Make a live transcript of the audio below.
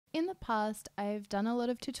In the past, I've done a lot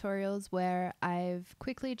of tutorials where I've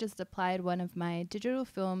quickly just applied one of my digital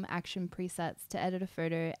film action presets to edit a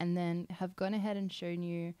photo and then have gone ahead and shown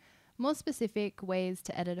you more specific ways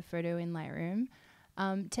to edit a photo in Lightroom.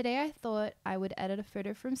 Today I thought I would edit a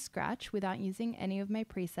photo from scratch without using any of my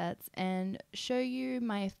presets and show you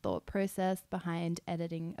my thought process behind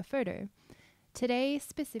editing a photo. Today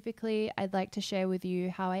specifically, I'd like to share with you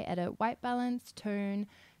how I edit white balance, tone,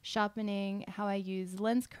 sharpening, how I use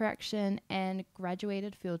lens correction and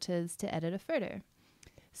graduated filters to edit a photo.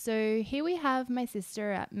 So here we have my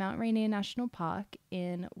sister at Mount Rainier National Park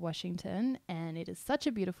in Washington, and it is such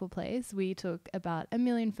a beautiful place. We took about 1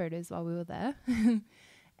 million photos while we were there.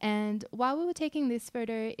 And while we were taking this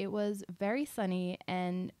photo, it was very sunny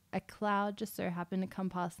and a cloud just so happened to come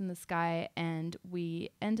past in the sky, and we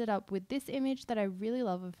ended up with this image that I really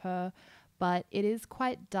love of her, but it is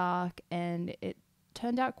quite dark and it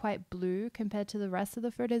turned out quite blue compared to the rest of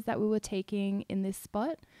the photos that we were taking in this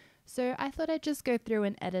spot. So I thought I'd just go through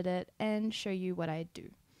and edit it and show you what I do.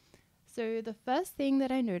 So the first thing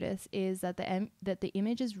that I notice is that the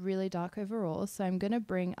image is really dark overall, so I'm going to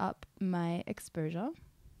bring up my exposure.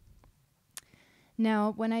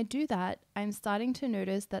 Now, when I do that, I'm starting to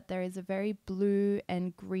notice that there is a very blue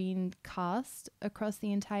and green cast across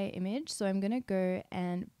the entire image. So I'm going to go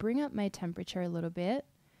and bring up my temperature a little bit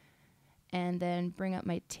and then bring up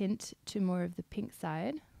my tint to more of the pink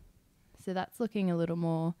side. So that's looking a little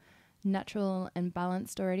more natural and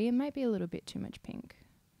balanced already. It might be a little bit too much pink.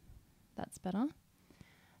 That's better.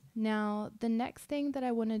 Now, the next thing that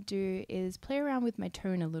I want to do is play around with my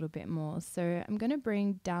tone a little bit more. So I'm going to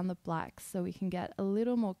bring down the blacks so we can get a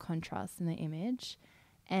little more contrast in the image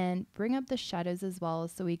and bring up the shadows as well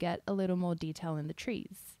so we get a little more detail in the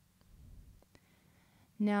trees.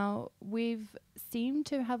 Now, we've seemed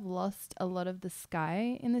to have lost a lot of the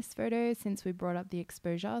sky in this photo since we brought up the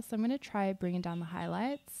exposure. So I'm going to try bringing down the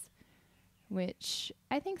highlights, which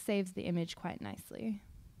I think saves the image quite nicely.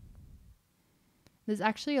 There's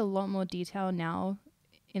actually a lot more detail now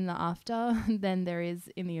in the after than there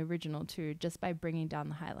is in the original too, just by bringing down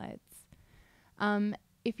the highlights.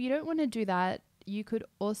 If you don't want to do that, you could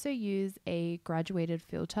also use a graduated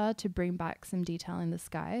filter to bring back some detail in the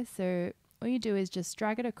sky. So all you do is just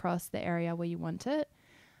drag it across the area where you want it.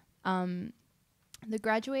 The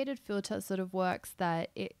graduated filter sort of works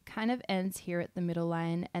that it kind of ends here at the middle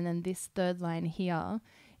line, and then this third line here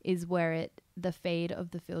is where the fade of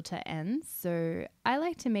the filter ends. So I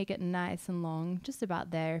like to make it nice and long, just about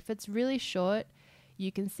there. If it's really short,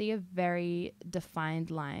 you can see a very defined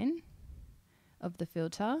line of the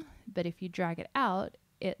filter, but if you drag it out,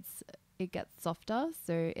 it gets softer,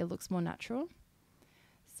 so it looks more natural.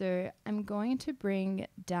 So I'm going to bring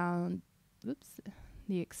down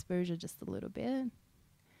the exposure just a little bit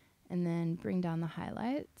and then bring down the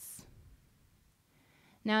highlights.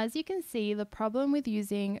 Now, as you can see, the problem with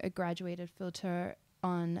using a graduated filter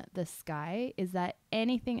on the sky is that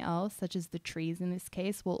anything else, such as the trees in this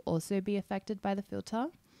case, will also be affected by the filter.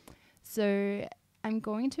 So I'm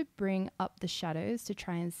going to bring up the shadows to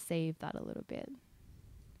try and save that a little bit.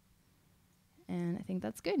 And I think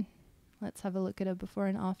that's good. Let's have a look at a before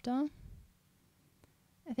and after.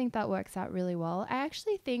 I think that works out really well. I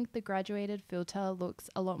actually think the graduated filter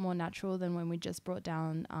looks a lot more natural than when we just brought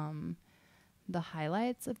down the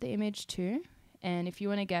highlights of the image too. And if you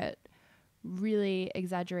want to get really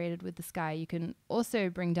exaggerated with the sky, you can also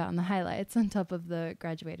bring down the highlights on top of the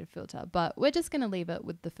graduated filter. But we're just going to leave it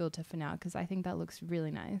with the filter for now because I think that looks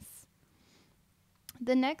really nice.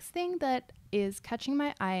 The next thing that is catching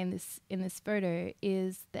my eye in this photo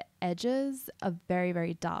is the edges are very,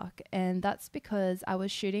 very dark. And that's because I was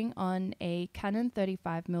shooting on a Canon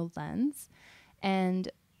 35mm lens, and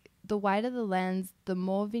the wider the lens, the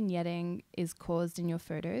more vignetting is caused in your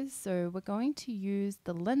photos. So we're going to use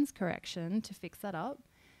the lens correction to fix that up.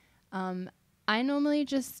 I normally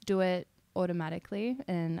just do it automatically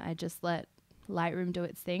and I just let Lightroom do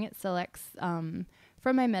its thing. It selects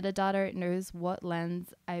from my metadata, it knows what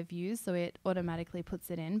lens I've used, so it automatically puts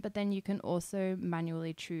it in, but then you can also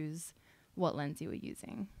manually choose what lens you were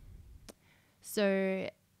using. So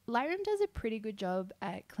Lightroom does a pretty good job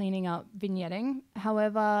at cleaning up vignetting.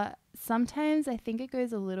 However, sometimes I think it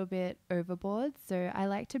goes a little bit overboard, so I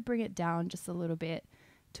like to bring it down just a little bit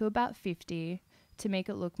to about 50 to make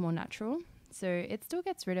it look more natural. So it still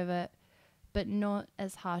gets rid of it, but not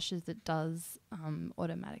as harsh as it does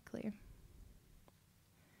automatically.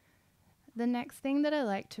 The next thing that I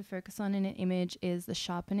like to focus on in an image is the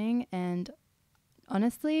sharpening, and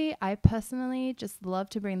honestly, I personally just love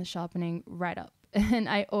to bring the sharpening right up. And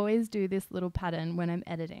I always do this little pattern when I'm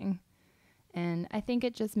editing. And I think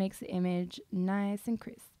it just makes the image nice and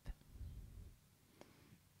crisp.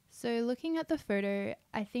 So looking at the photo,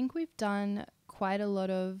 I think we've done quite a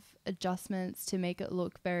lot of adjustments to make it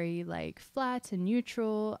look very like flat and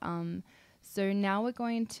neutral. So now we're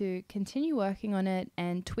going to continue working on it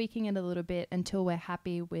and tweaking it a little bit until we're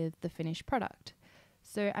happy with the finished product.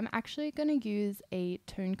 So I'm actually going to use a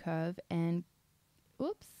tone curve and,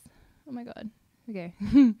 oops, oh my God, okay,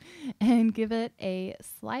 and give it a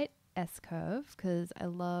slight S curve because I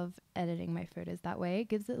love editing my photos that way. It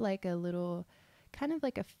gives it like a little, kind of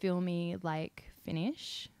like a filmy like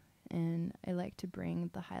finish, and I like to bring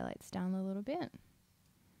the highlights down a little bit.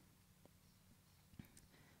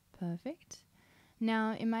 Perfect.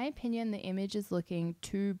 Now, in my opinion, the image is looking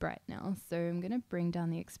too bright now, so I'm going to bring down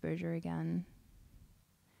the exposure again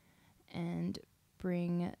and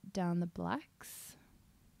bring down the blacks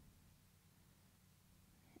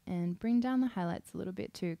and bring down the highlights a little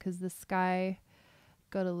bit too, because the sky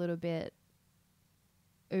got a little bit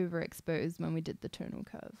overexposed when we did the tonal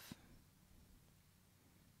curve.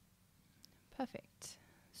 Perfect.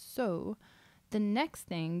 So the next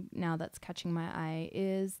thing now that's catching my eye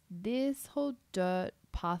is this whole dirt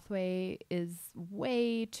pathway is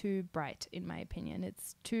way too bright in my opinion.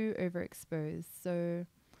 It's too overexposed. So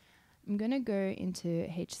I'm going to go into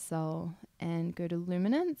HSL and go to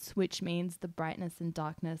luminance, which means the brightness and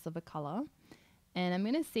darkness of a color. And I'm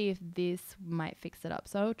going to see if this might fix it up.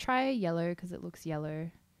 So I'll try yellow because it looks yellow.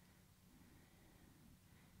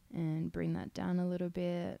 And bring that down a little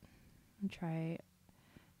bit. And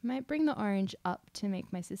might bring the orange up to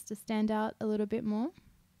make my sister stand out a little bit more.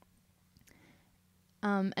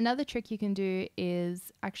 Another trick you can do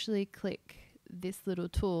is actually click this little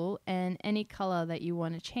tool and any color that you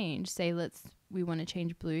want to change. Say we want to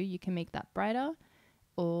change blue, you can make that brighter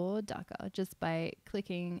or darker just by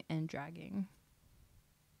clicking and dragging.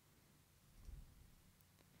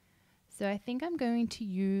 So I think I'm going to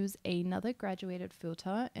use another graduated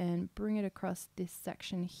filter and bring it across this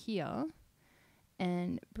section here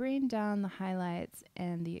and bring down the highlights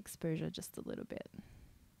and the exposure just a little bit.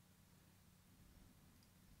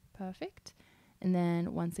 Perfect. And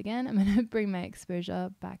then once again, I'm going to bring my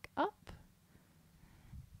exposure back up.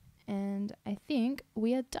 And I think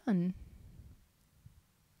we are done.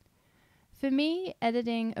 For me,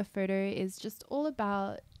 editing a photo is just all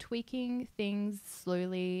about tweaking things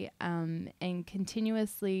slowly and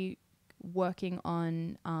continuously working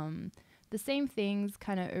on the same things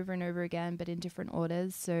kind of over and over again, but in different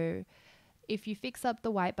orders. So if you fix up the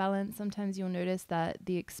white balance, sometimes you'll notice that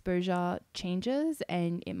the exposure changes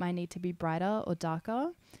and it might need to be brighter or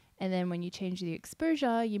darker. And then when you change the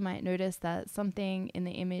exposure, you might notice that something in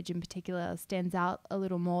the image in particular stands out a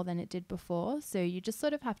little more than it did before. So you just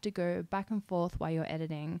sort of have to go back and forth while you're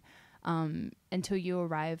editing until you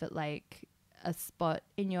arrive at like a spot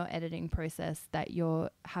in your editing process that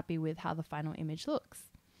you're happy with how the final image looks.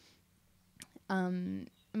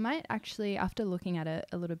 I might actually, after looking at it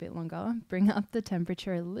a little bit longer, bring up the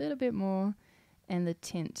temperature a little bit more and the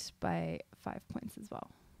tint by 5 points as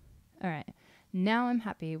well. All right. Now I'm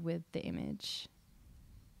happy with the image.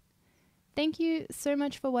 Thank you so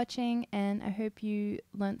much for watching, and I hope you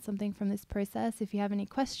learnt something from this process. If you have any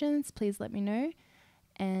questions, please let me know,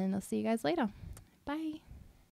 and I'll see you guys later. Bye.